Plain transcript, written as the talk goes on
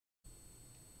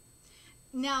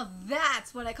Now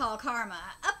that's what I call karma.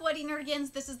 Up, Woody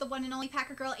Nerdigans, this is the one and only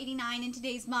Packer Girl 89, and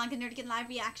today's Manga Nerdigan live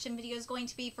reaction video is going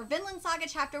to be for Vinland Saga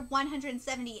chapter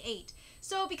 178.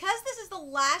 So because this is the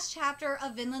last chapter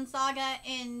of Vinland Saga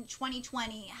in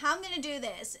 2020, how I'm going to do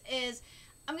this is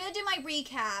I'm going to do my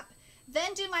recap,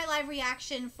 then do my live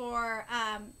reaction for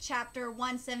chapter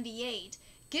 178,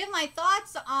 give my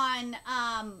thoughts on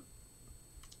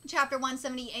chapter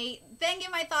 178, then give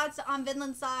my thoughts on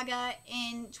Vinland Saga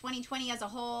in 2020 as a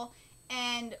whole,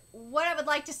 and what I would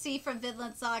like to see from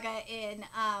Vinland Saga in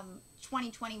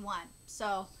 2021.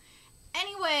 So,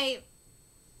 anyway,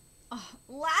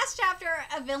 last chapter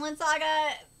of Vinland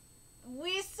Saga,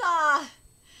 we saw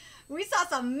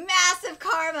some massive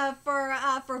karma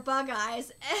for Bug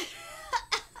Eyes.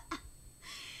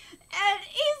 And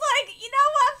he's like, you know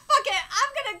what? Fuck it.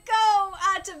 I'm gonna go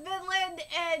to Vinland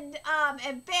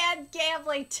and ban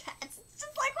gambling debts. It's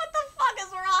just like, what the fuck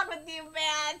is wrong with you,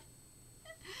 man?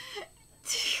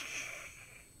 He's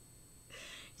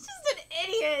just an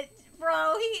idiot,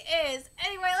 bro. He is.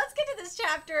 Anyway, let's get to this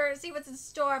chapter, see what's in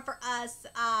store for us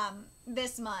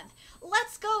this month.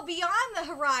 Let's go beyond the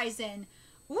horizon.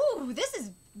 Ooh, this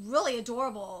is really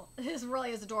adorable. This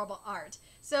really is adorable art.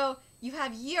 So you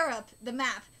have Europe, the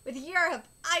map, with Europe,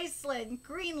 Iceland,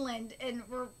 Greenland, and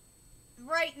we're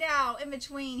right now in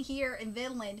between here and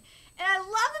Vinland. And I love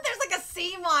that there's like a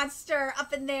sea monster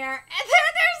up in there. And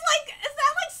there's like, is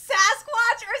that like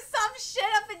Sasquatch or some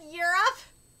shit up in Europe?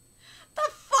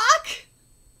 The fuck?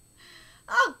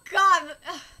 Oh god.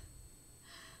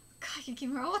 God,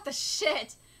 Yukimura, what the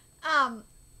shit?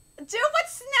 Dude, what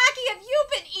snacky have you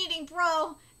been eating,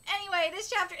 bro? Anyway, this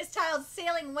chapter is titled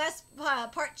Sailing West,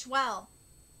 Part 12.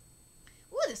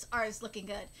 Ooh, this art is looking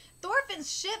good.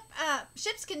 Thorfinn's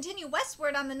ships continue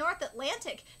westward on the North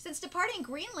Atlantic. Since departing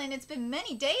Greenland, it's been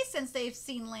many days since they've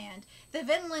seen land. The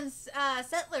Vinland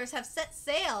settlers have set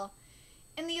sail.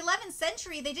 In the 11th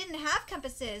century, they didn't have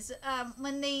compasses.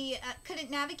 When they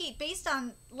couldn't navigate based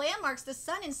on landmarks, the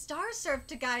sun and stars served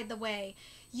to guide the way.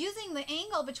 Using the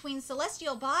angle between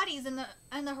celestial bodies and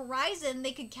the horizon,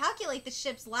 they could calculate the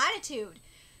ship's latitude.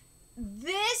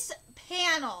 This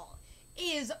panel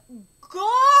is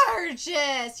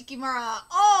gorgeous, Yukimura.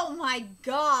 Oh my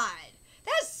god.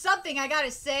 That's something I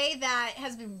gotta say that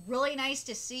has been really nice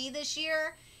to see this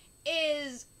year,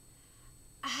 is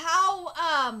how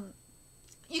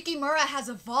Yukimura has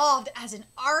evolved as an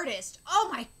artist. Oh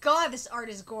my god, this art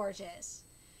is gorgeous.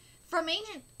 From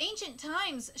ancient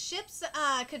times, ships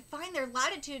could find their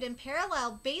latitude and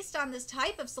parallel based on this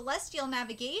type of celestial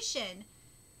navigation.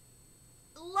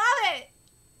 Love it!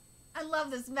 I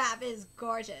love this map. It is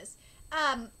gorgeous.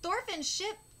 Thorfinn's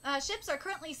ships are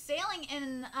currently sailing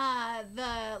in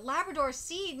the Labrador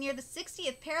Sea near the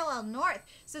 60th parallel north.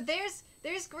 So there's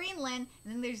Greenland,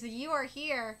 and then there's the you are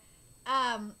here,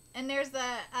 and there's the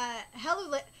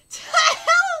Helluland.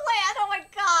 Helluland! Oh my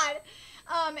god!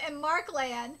 And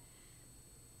Markland.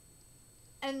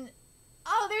 And,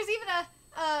 oh, there's even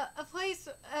a place,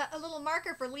 a little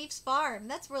marker for Leaf's farm.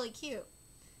 That's really cute.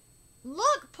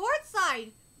 Look,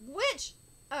 portside, which,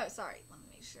 oh, sorry, let me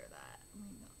make sure that,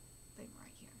 thing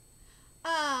right here.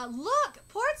 Look,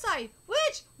 portside,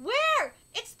 which, where?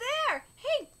 It's there.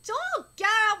 Hey, don't get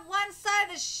on one side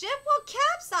of the ship, we'll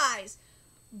capsize.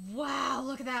 Wow,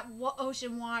 look at that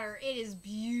ocean water. It is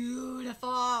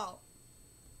beautiful.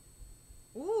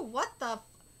 Ooh, what the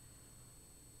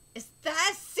is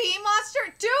that a sea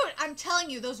monster? Dude, I'm telling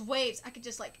you, those waves, I could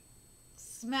just like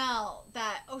smell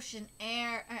that ocean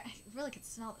air. I really could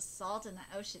smell the salt in that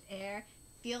ocean air.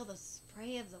 Feel the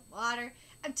spray of the water.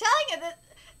 I'm telling you,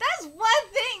 that's one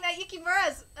thing that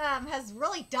Yukimura has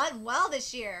really done well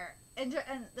this year. And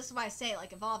this is why I say,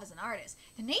 like, evolve as an artist.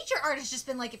 The nature art has just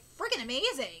been, like, freaking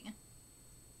amazing.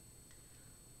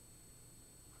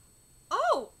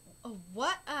 Oh,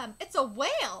 what? It's a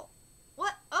whale.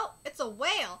 What? Oh, it's a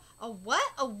whale. A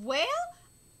what? A whale?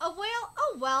 A whale?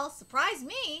 Oh, well, surprise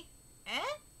me.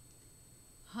 Eh?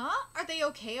 Huh? Are they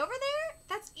okay over there?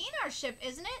 That's Enar's ship,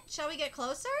 isn't it? Shall we get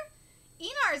closer?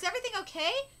 Enar, is everything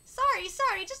okay? Sorry,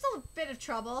 just a bit of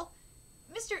trouble.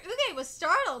 Mr. Uge was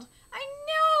startled. I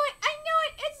knew it!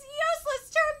 It's useless!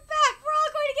 Turn back! We're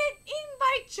all going to get eaten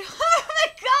by oh my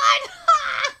god!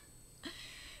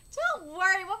 Don't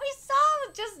worry, what we saw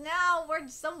just now were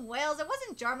some whales. It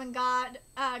wasn't Jormungand.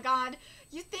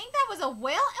 You think that was a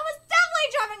whale? It was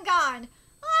definitely Jormungand!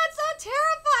 Oh, it's so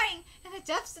terrifying! In the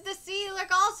depths of the sea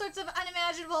lurk all sorts of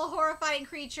unimaginable, horrifying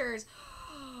creatures.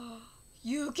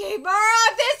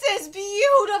 Yukimura, this is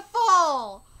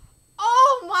beautiful!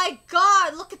 Oh my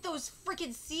god, look at those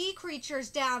freaking sea creatures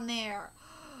down there.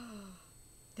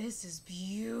 This is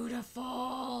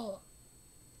beautiful.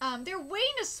 They're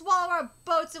waiting to swallow our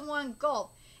boats in one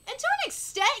gulp. And to an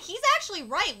extent, he's actually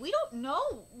right. We don't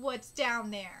know what's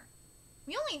down there.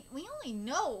 We only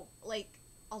know, like,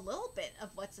 a little bit of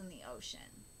what's in the ocean.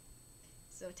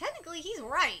 So technically, he's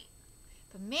right.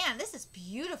 But man, this is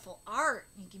beautiful art,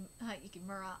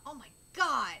 Yukimura. Oh my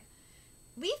god.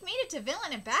 We've made it to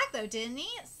Vinland and back, though, didn't he?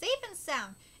 Safe and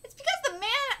sound. It's because that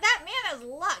man has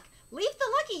luck. Leaf the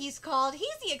Lucky, he's called.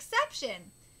 He's the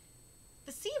exception.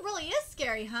 The sea really is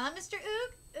scary, huh, Mr.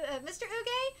 Mr.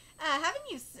 Uge? Haven't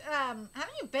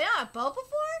you been on a boat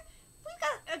before?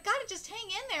 We've got to just hang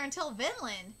in there until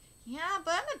Vinland. Yeah,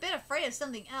 but I'm a bit afraid of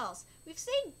something else. We've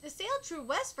sailed true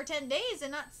west for 10 days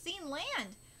and not seen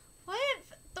land. What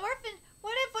if, Thorfinn,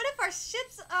 what if our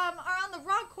ships are on the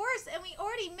wrong course and we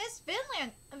already missed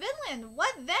Vinland?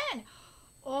 What then?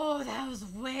 Oh,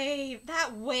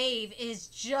 that wave is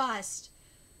just...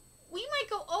 We might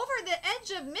go over the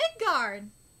edge of Midgard.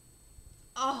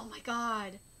 Oh my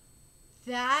god.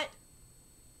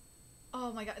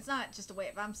 Oh my god, it's not just a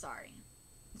wave, I'm sorry.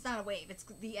 It's not a wave, it's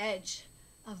the edge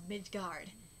of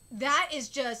Midgard. That is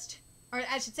just, or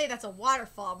I should say that's a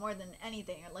waterfall more than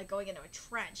anything, or like going into a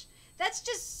trench. That's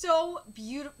just so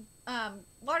beautiful.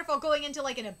 Waterfall going into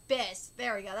like an abyss.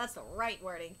 There we go, that's the right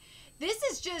wording. This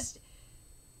is just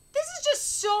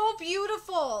so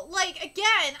beautiful. Like,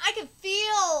 again, I could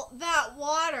feel that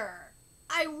water.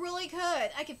 I really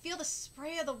could. I could feel the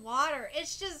spray of the water.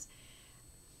 It's just...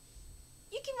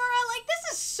 Yukimura, like,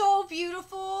 this is so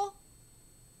beautiful.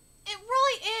 It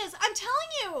really is. I'm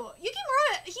telling you,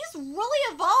 Yukimura, he's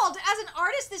really evolved as an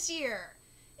artist this year.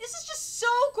 This is just so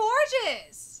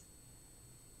gorgeous.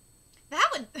 That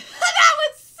would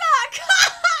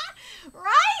suck.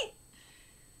 Right?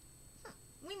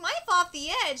 We might fall off the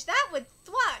edge. That would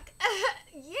thwack.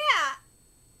 Yeah.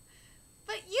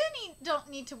 But you don't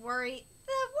need to worry.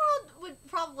 The world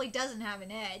probably doesn't have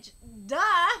an edge.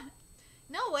 Duh.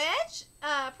 No edge?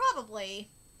 Probably.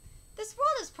 This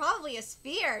world is probably a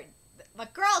sphere.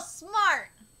 But girl's smart.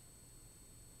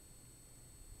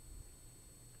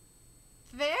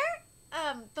 Fair?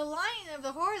 The line of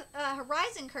the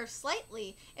horizon curves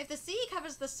slightly. If the sea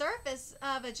covers the surface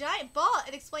of a giant ball,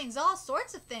 it explains all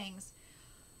sorts of things.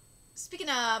 Speaking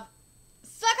of,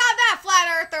 suck on that, flat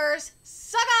earthers!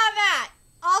 Suck on that!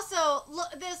 Also,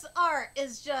 look, this art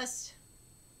is just,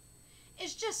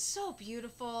 it's just so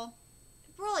beautiful.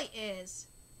 It really is.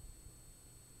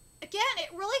 Again,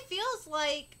 it really feels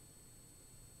like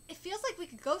we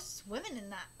could go swimming in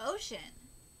that ocean.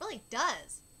 It really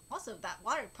does. Also, that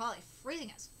water probably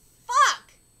freezing as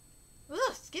fuck! Ugh,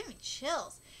 it's giving me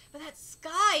chills. But that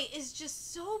sky is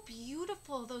just so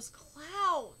beautiful. Those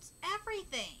clouds,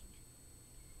 everything.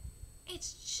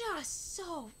 It's just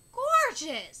so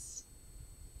gorgeous.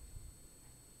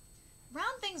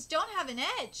 Round things don't have an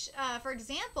edge. For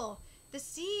example, the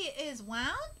sea is wound?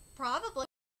 Probably.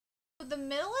 The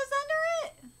middle is under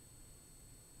it?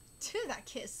 Dude, that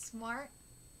kid is smart.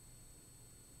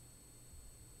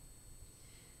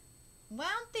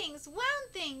 Wound things,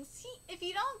 wound things. See, if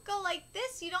you don't go like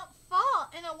this, you don't fall.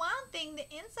 And a wound thing, the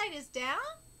inside is down?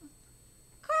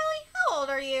 Carly, how old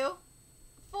are you?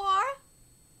 4?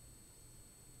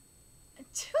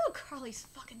 Dude, Carly's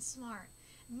fucking smart.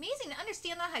 Amazing to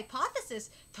understand that hypothesis.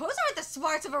 Those aren't the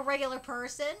smarts of a regular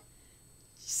person.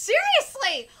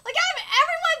 Seriously! Like, out of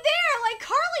everyone there, like,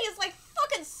 Carly is, like,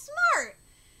 fucking smart.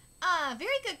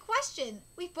 Very good question.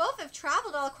 We both have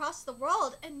traveled all across the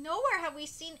world, and nowhere have we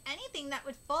seen anything that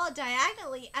would fall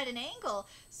diagonally at an angle.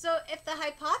 So if the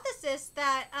hypothesis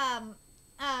that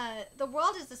the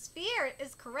world is a sphere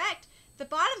is correct, the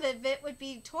bottom of it would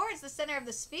be towards the center of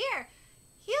the sphere.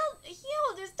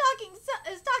 Hild is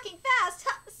talking fast.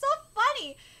 So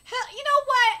funny. You know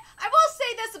what? I will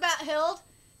say this about Hild,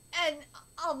 and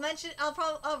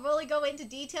I'll really go into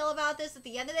detail about this at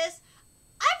the end of this.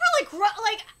 I've really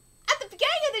like at the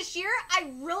beginning of this year,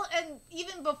 and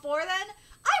even before then,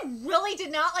 I really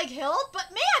did not like Hild, but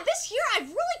man, this year I've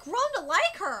really grown to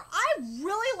like her. I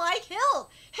really like Hild.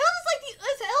 Hild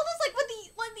is like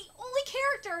one of the only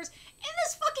characters in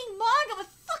this fucking manga with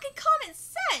fucking common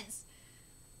sense.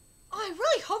 Oh, I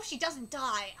really hope she doesn't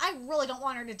die. I really don't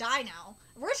want her to die now.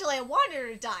 Originally, I wanted her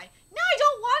to die. Now I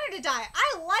don't want her to die.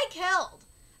 I like Hild.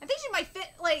 I think she might fit,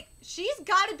 like, she's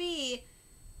got to be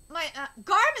my,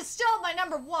 Garm is still my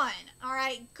number 1,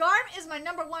 alright? Garm is my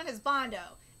number 1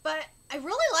 husbando. But I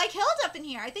really like Hild up in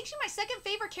here. I think she's my second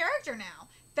favorite character now.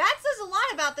 That says a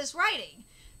lot about this writing.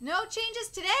 No changes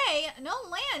today. No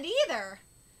land either.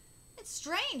 It's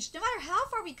strange. No matter how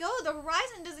far we go, the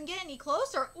horizon doesn't get any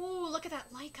closer. Ooh, look at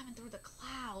that light coming through the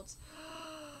clouds.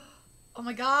 Oh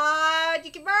my god,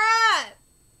 Yukimura!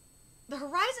 The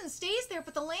horizon stays there,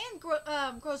 but the land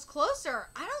grows closer.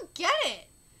 I don't get it.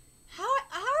 How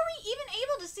are we even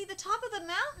able to see the top of the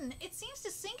mountain? It seems to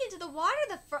sink into the water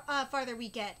the farther we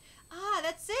get. Ah,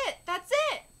 that's it. That's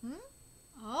it.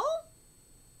 Oh?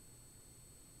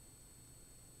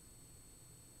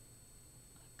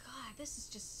 God, this is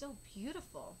just so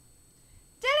beautiful.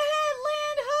 Dead ahead,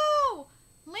 land ho!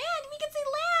 Land, we can see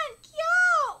land.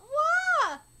 Yo,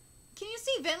 wah! Can you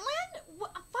see Vinland?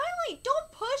 Finally,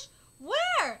 don't push.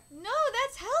 Where? No,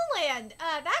 that's Hellland.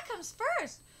 That comes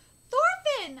first.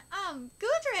 Thorfinn,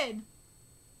 Gudrun.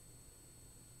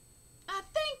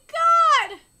 Thank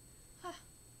God.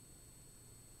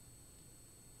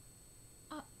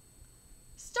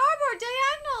 Starboard,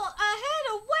 diagonal, ahead,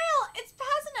 a whale. It's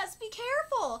passing us. Be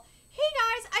careful. Hey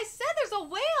guys, I said there's a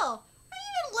whale. Are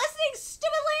you even listening,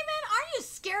 stupid layman? Aren't you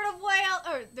scared of whale?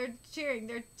 Or they're cheering.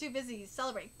 They're too busy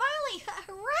celebrating. Finally,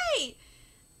 hooray!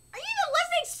 Are you even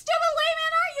listening, stupid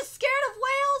layman? Aren't you scared of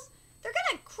whales? They're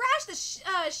gonna crash the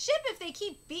ship if they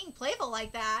keep being playful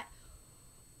like that.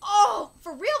 Oh,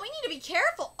 for real, we need to be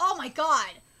careful. Oh my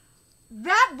God.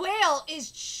 That whale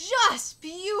is just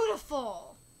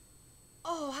beautiful.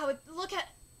 Oh, how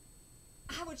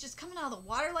it's just coming out of the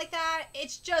water like that.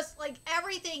 It's just like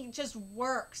everything just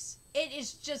works. It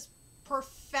is just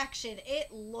perfection.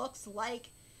 It looks like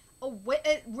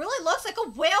it really looks like a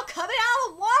whale coming out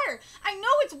of the water. I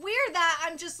know it's weird that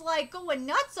I'm just like going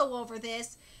nutso over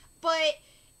this, but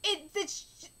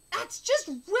that's just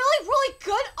really, really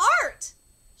good art.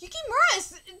 Yukimura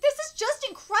this is just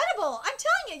incredible. I'm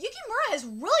telling you, Yukimura has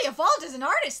really evolved as an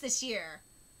artist this year.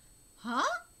 Huh?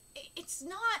 It's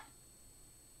not...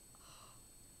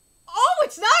 Oh,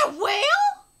 it's not a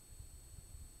whale?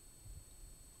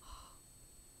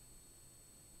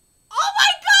 Oh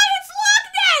my God, it's Loch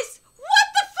Ness! What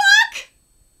the fuck?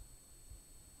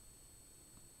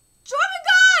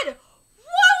 Jormungand!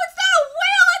 Whoa, it's not a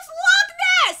whale, it's Loch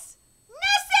Ness!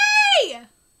 Nessie!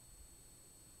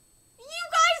 You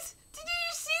guys, did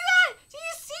you see that? Did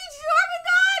you see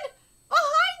Jormungand?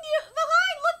 Behind you,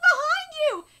 look behind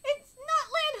you! It's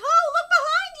not land ho, look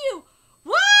behind you!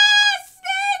 What? A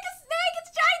snake, it's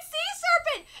a giant sea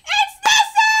serpent! It's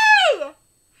Nessie!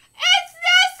 It's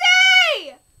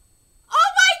Nessie! Oh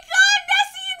my God,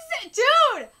 Nessie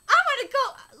dude! I'm gonna go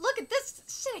look at this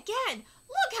shit again.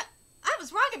 Look, I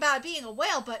was wrong about it being a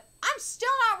whale, but I'm still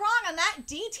not wrong on that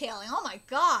detailing. Oh my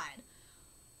God.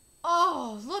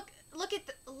 Oh, look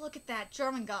at that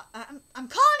German guy. I'm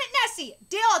calling it Nessie.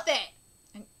 Deal with it.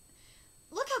 And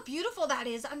look how beautiful that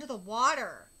is under the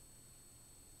water.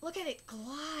 Look at it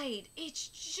glide. It's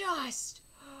just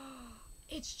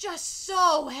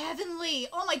so heavenly.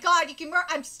 Oh my God,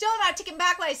 I'm still not taking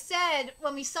back what I said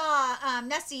when we saw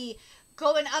Nessie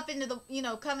going up into the,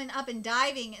 coming up and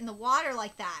diving in the water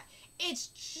like that. It's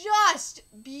just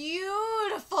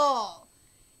beautiful.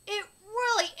 It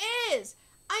really is.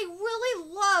 I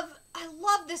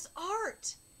love this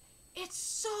art. It's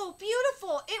so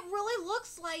beautiful. It really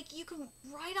looks like you can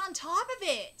ride on top of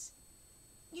it.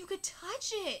 You could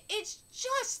touch it. It's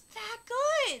just that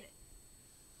good.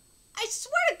 I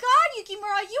swear to God,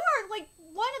 Yukimura, you are like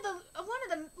one of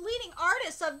the leading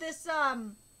artists of this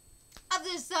manga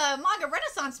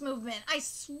renaissance movement. I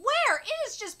swear, it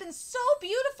has just been so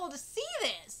beautiful to see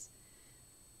this.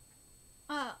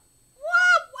 Wow,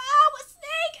 a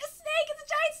snake, it's a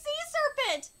giant sea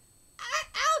serpent.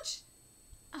 Ouch.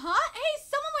 Hey,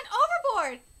 someone went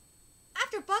overboard.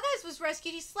 After Bug Eyes was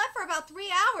rescued, he slept for about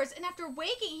 3 hours, and after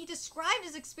waking, he described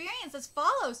his experience as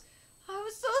follows. I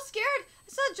was so scared. I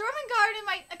saw a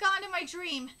Jormungand god in my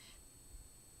dream.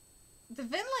 The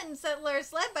Vinland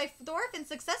settlers, led by Thorfinn,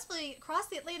 successfully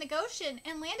crossed the Atlantic Ocean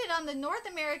and landed on the North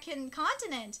American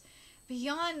continent.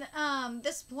 Beyond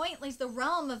this point lays the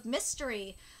realm of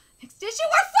mystery. Next issue,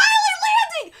 we're finally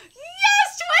landing!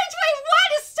 Yes!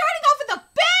 2021 is starting off with a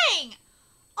bang!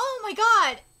 Oh my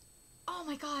God. Oh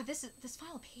my God, this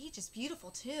final page is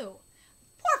beautiful too.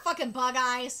 Poor fucking Bug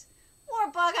Eyes. Poor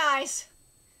Bug Eyes.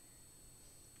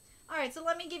 Alright, so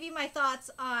let me give you my thoughts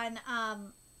on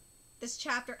this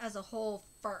chapter as a whole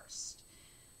first.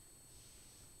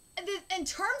 In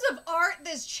terms of art,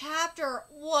 this chapter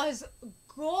was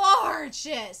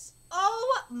gorgeous.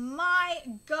 Oh my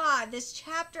God, this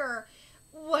chapter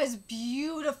was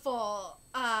beautiful.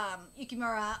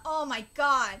 Yukimura, oh my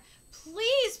God.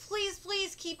 Please, please,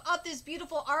 please keep up this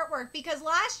beautiful artwork, because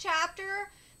last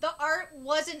chapter, the art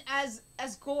wasn't as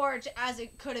gorge as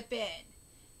it could have been.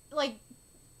 Like,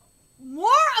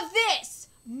 more of this!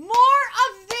 More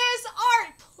of this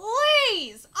art,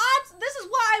 please! This is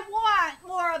what I want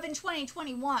more of in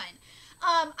 2021.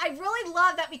 I really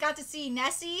love that we got to see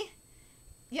Nessie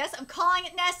Yes, I'm calling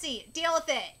it NESSY. Deal with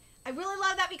it. I really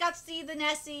love that we got to see the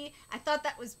NESSY. I thought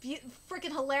that was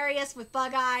freaking hilarious with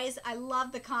Bug Eyes. I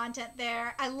love the content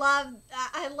there. I love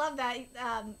that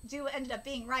Dew ended up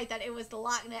being right, that it was the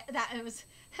that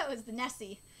was the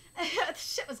NESSY. The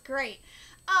shit was great.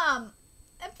 And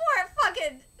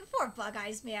poor Bug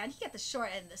Eyes, man. He got the short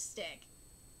end of the stick.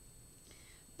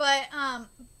 But I'm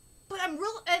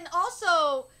real, and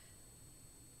also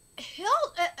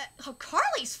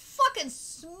Carly's fucking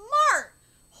smart.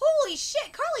 Holy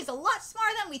shit, Carly's a lot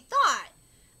smarter than we thought.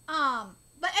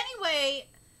 But anyway,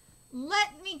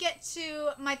 let me get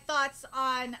to my thoughts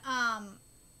on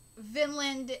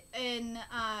Vinland in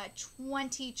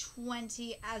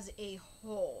 2020 as a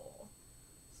whole.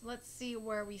 So let's see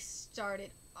where we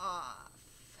started off.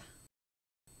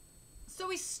 So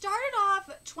we started off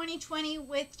 2020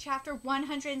 with chapter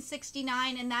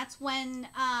 169, and that's when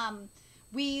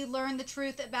we learned the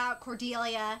truth about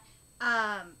Cordelia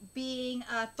being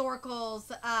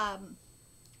Thorkel's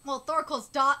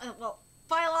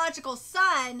biological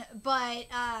son, but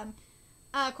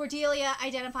Cordelia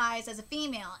identifies as a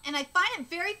female. And I find it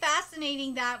very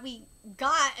fascinating that we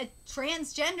got a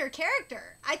transgender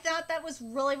character. I thought that was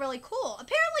really, really cool.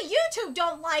 Apparently YouTube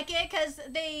don't like it because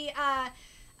they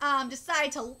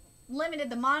decided to limit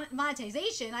the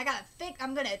monetization.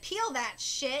 I'm gonna appeal that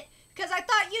shit because I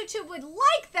thought YouTube would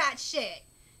like that shit.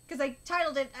 Because I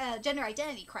titled it Gender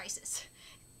Identity Crisis.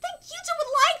 I think YouTube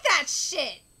would like that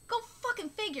shit. Go fucking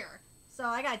figure. So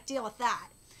I gotta deal with that.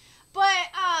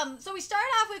 But, so we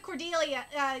started off with Cordelia,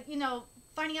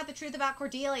 finding out the truth about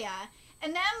Cordelia.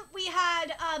 And then we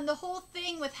had the whole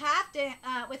thing with Halfdan.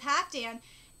 And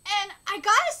I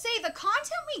gotta say, the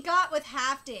content we got with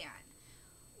Halfdan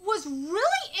was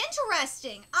really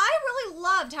interesting. I really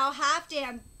loved how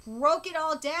Halfdan broke it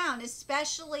all down,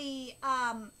 especially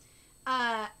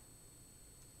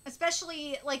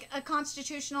like a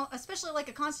constitutional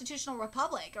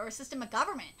republic or a system of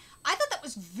government. I thought that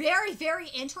was very, very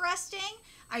interesting.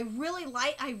 I really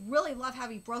love how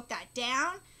he broke that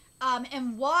down,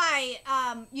 and why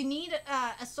you need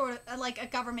a sort of like a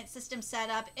government system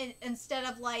set up instead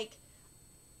of like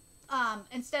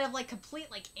complete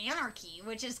like anarchy,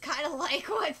 which is kind of like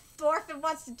what Thorfinn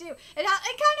wants to do. And kind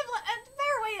of a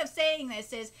better way of saying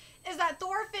this is that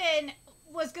Thorfinn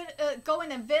was going to go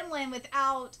into Vinland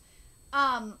without,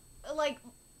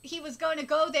 he was going to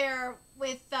go there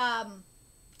with,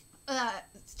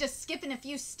 just skipping a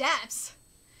few steps.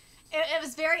 It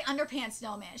was very underpants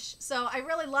gnomish. So I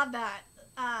really love that,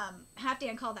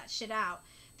 Halfdan called that shit out.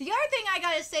 The other thing I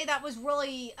gotta say that was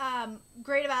really,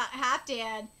 great about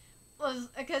Halfdan was,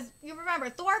 because you remember,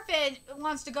 Thorfinn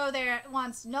wants to go there,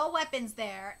 wants no weapons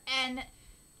there, and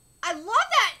I love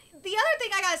that. The other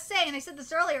thing I gotta say, and I said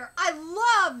this earlier, I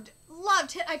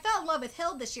fell in love with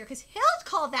Hild this year, because Hild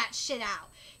called that shit out.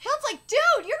 Hild's like,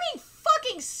 dude, you're being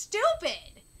fucking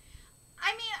stupid.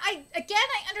 I mean, I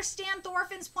understand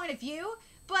Thorfinn's point of view,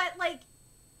 but, like,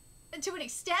 to an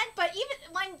extent, but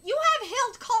even when you have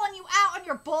Hild calling you out on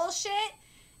your bullshit,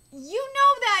 you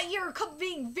know that you're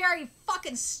being very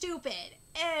fucking stupid.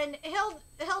 And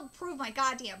Hild proved my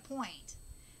goddamn point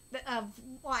of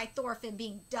why Thorfinn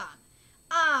being dumb.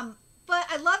 But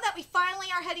I love that we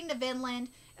finally are heading to Vinland.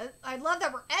 I love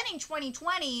that we're ending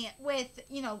 2020 with,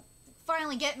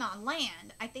 finally getting on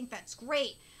land. I think that's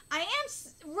great. I am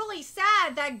really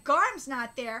sad that Garm's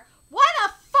not there. Why the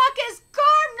fuck is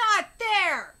Garm not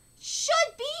there?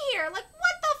 Should be here. Like,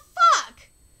 what the fuck?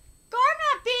 Garm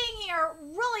not being here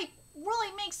really,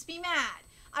 really makes me mad.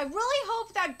 I really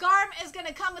hope that Garm is going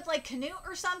to come with, like, Canute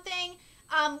or something.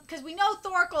 Because we know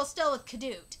Thorkel's still with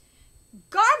Canute.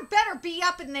 Garm better be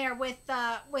up in there with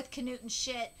Canute and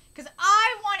shit. Because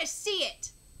I want to see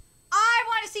it. I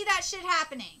want to see that shit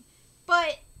happening.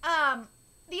 But,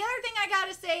 the other thing I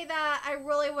gotta say that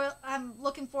I'm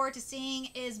looking forward to seeing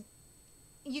is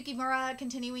Yukimura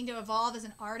continuing to evolve as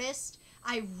an artist.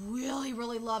 I really,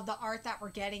 really love the art that we're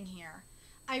getting here.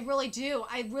 I really do.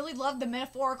 I really love the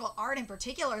metaphorical art in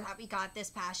particular that we got this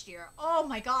past year. Oh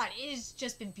my god, it has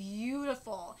just been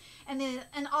beautiful. And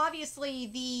obviously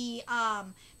the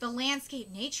landscape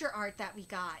nature art that we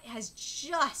got has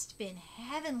just been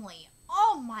heavenly.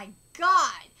 Oh my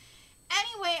god.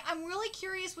 Anyway, I'm really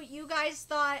curious what you guys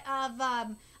thought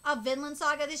of Vinland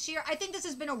Saga this year. I think this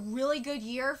has been a really good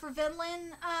year for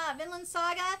Vinland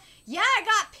Saga. Yeah, I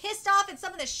got pissed off at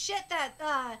some of the shit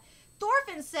that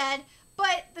Thorfinn said,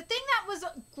 But the thing that was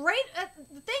great,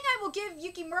 the thing I will give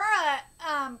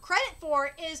Yukimura credit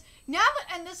for is now,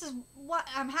 and this is what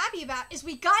I'm happy about, is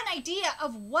we got an idea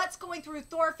of what's going through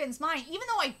Thorfinn's mind. Even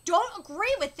though I don't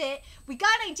agree with it, we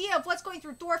got an idea of what's going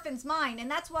through Thorfinn's mind.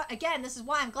 And that's what, again, this is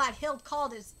why I'm glad Hild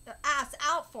called his ass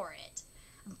out for it.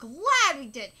 I'm glad we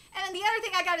did. And then the other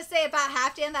thing I got to say about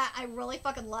Halfdan that I really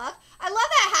fucking love, I love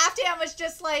that Halfdan was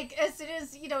just like, as soon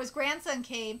as, you know, his grandson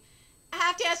came,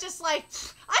 Halfdan's just like,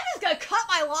 I'm just gonna cut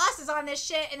my losses on this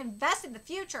shit and invest in the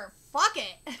future. Fuck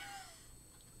it. And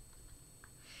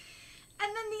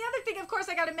then the other thing, of course,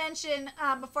 I gotta mention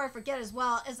before I forget as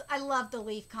well, is I love the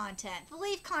Leaf content. The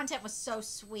Leaf content was so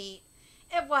sweet.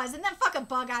 It was. And then fucking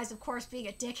Bug Eyes, of course, being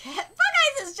a dickhead. Bug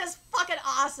Eyes is just fucking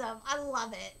awesome. I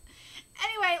love it.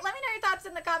 Anyway, let me know your thoughts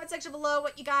in the comment section below,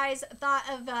 what you guys thought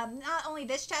of not only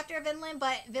this chapter of Vinland,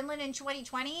 but Vinland in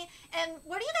 2020. And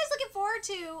what are you guys looking forward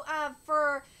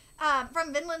to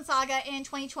from Vinland Saga in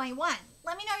 2021?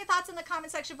 Let me know your thoughts in the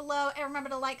comment section below. And remember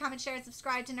to like, comment, share, and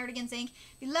subscribe to Nerdigans Inc.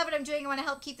 If you love what I'm doing and want to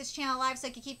help keep this channel alive so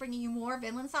I can keep bringing you more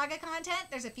Vinland Saga content,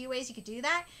 there's a few ways you could do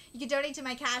that. You can donate to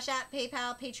my Cash App,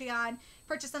 PayPal, Patreon,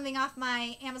 purchase something off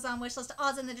my Amazon wishlist.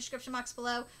 All's in the description box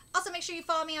below. Also, make sure you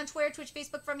follow me on Twitter, Twitch,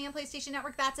 Facebook, from me on PlayStation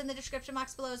Network. That's in the description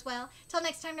box below as well. Till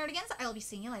next time, Nerdigans, I will be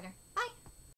seeing you later. Bye.